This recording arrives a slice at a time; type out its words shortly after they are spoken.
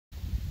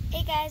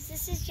Hey guys,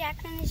 this is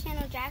Jack on the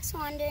channel Jack's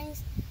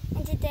Wanderings,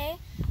 and today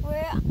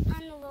we're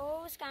on the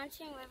Lower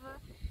Wisconsin River,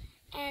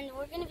 and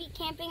we're going to be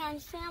camping on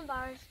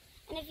sandbars.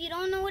 And if you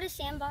don't know what a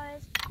sandbar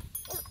is,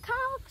 it kind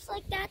of looks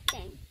like that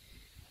thing.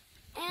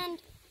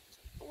 And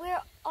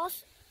we're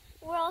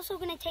also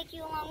going to take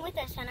you along with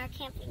us on our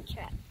camping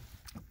trip.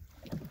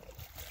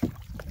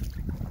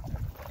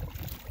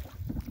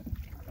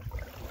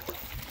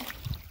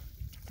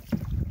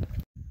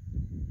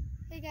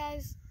 Hey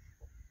guys,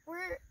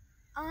 we're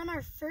on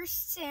our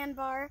first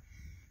sandbar.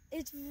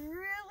 It's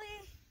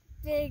really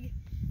big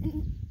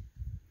and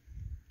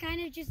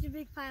kind of just a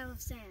big pile of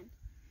sand.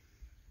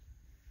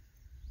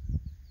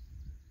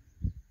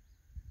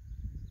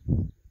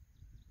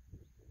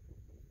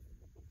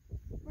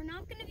 We're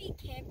not going to be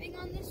camping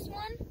on this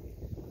one,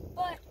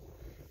 but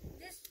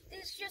this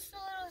is just a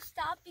little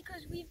stop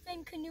because we've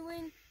been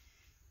canoeing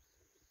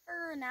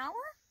for an hour.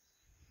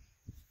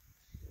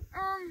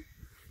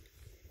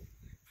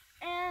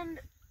 And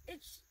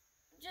it's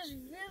just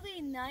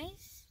really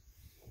nice,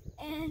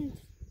 and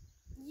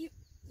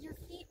your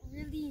feet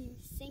really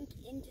sink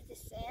into the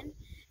sand,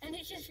 and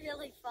it's just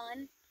really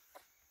fun.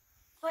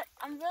 But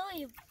I'm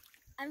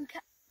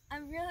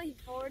really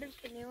bored of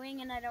canoeing,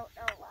 and I don't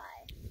know why.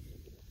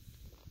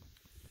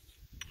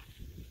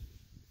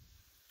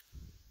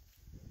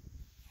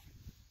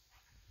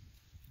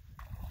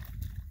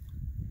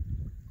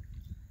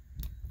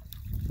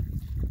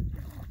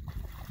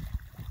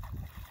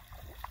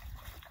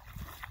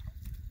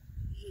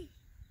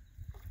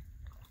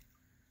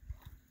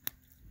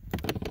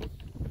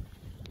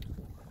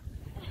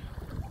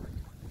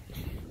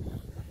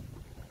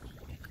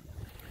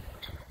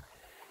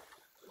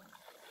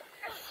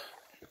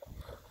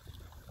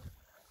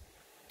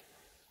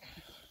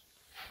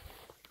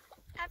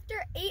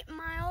 After 8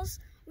 miles,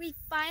 we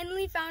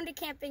finally found a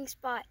camping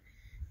spot.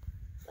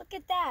 Look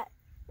at that.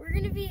 We're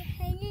going to be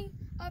hanging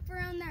up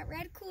around that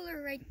red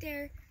cooler right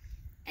there.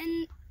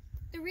 And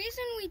the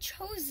reason we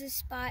chose this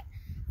spot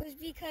was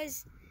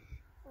because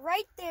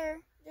right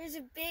there's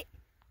a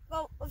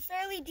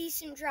fairly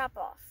decent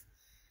drop-off,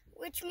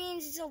 which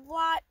means it's a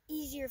lot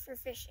easier for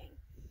fishing.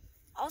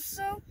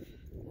 Also,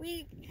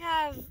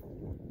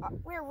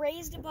 we're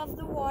raised above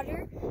the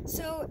water,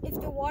 so if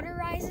the water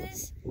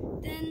rises,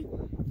 then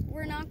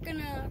we're not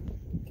gonna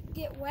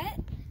get wet.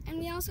 And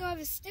we also have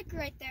a stick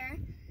right there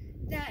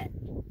that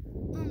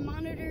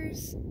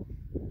monitors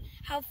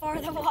how far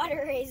the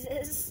water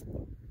raises.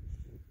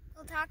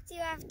 We'll talk to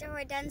you after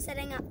we're done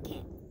setting up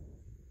camp.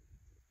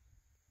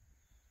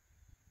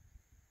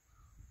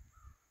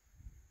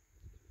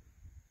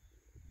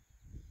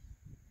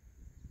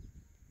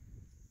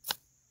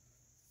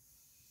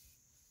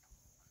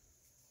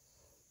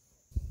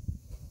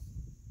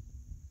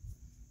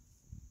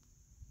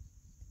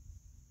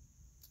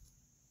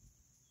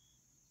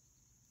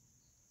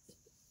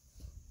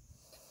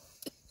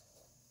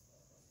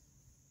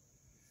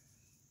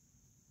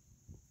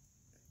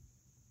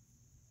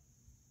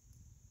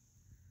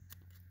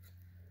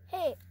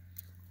 Hey,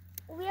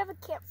 we have a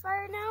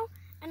campfire now,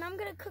 and I'm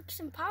gonna cook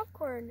some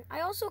popcorn.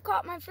 I also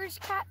caught my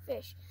first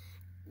catfish.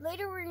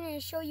 Later we're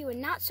gonna show you a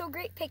not so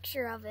great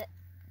picture of it.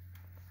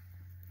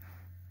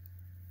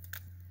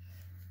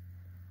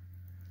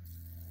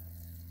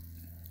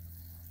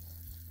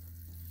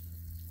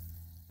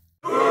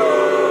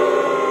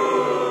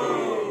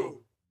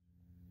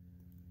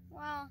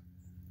 Well,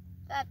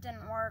 that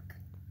didn't work.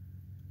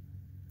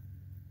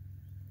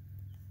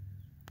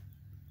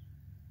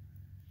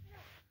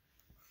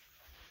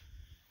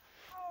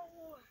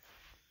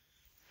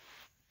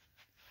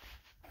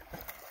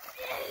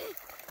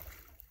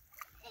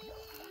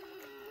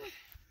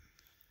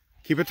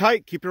 Keep it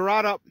tight. Keep your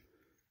rod up.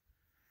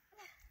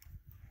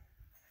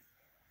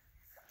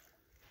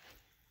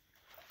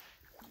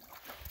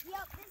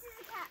 Yep, this is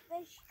a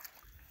catfish.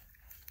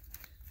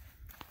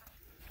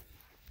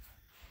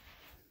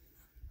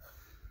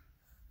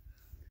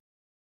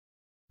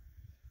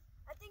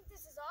 I think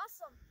this is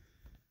awesome.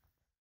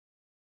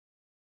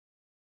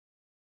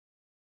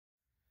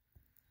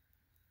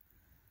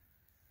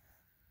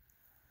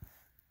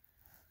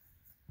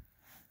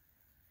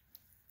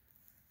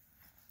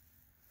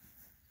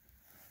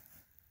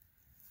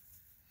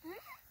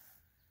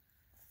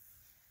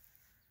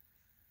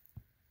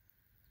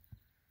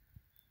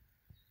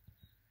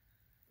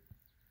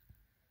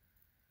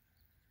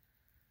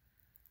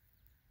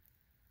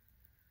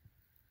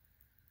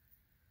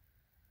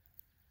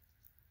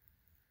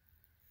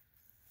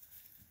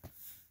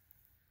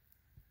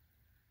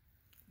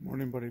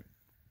 Morning, buddy. Did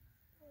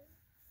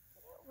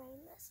it rain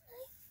last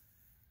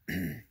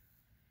night?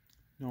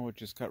 No, it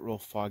just got real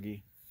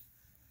foggy.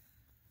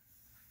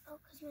 Oh,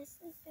 because my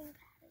sleeping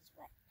pad is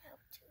wet now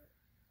too.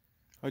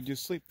 How'd you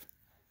sleep?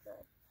 Good.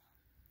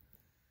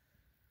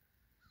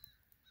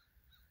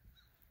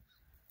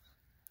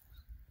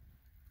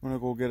 Wanna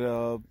go get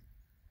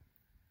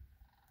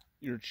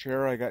your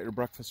chair? I got your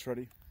breakfast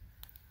ready.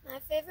 My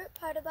favorite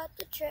part about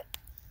the trip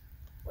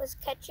was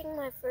catching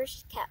my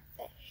first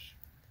catfish.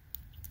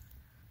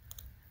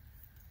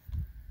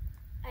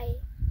 I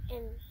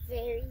am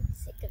very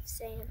sick of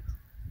sand.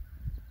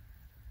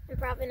 I'm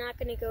probably not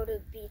going to go to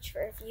the beach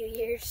for a few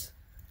years.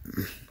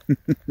 I'm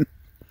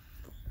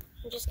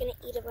just going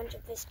to eat a bunch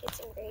of biscuits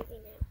and gravy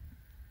now.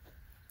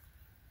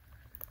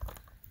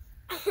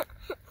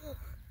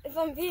 If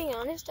I'm being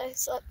honest, I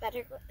slept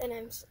better than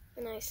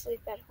I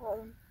sleep at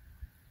home.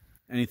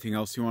 Anything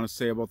else you want to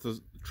say about the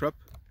trip?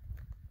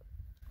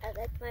 I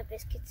like my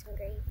biscuits and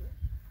gravy.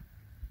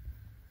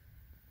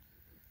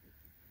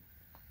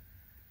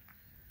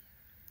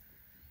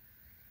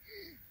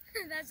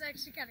 That's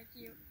actually kind of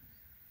cute.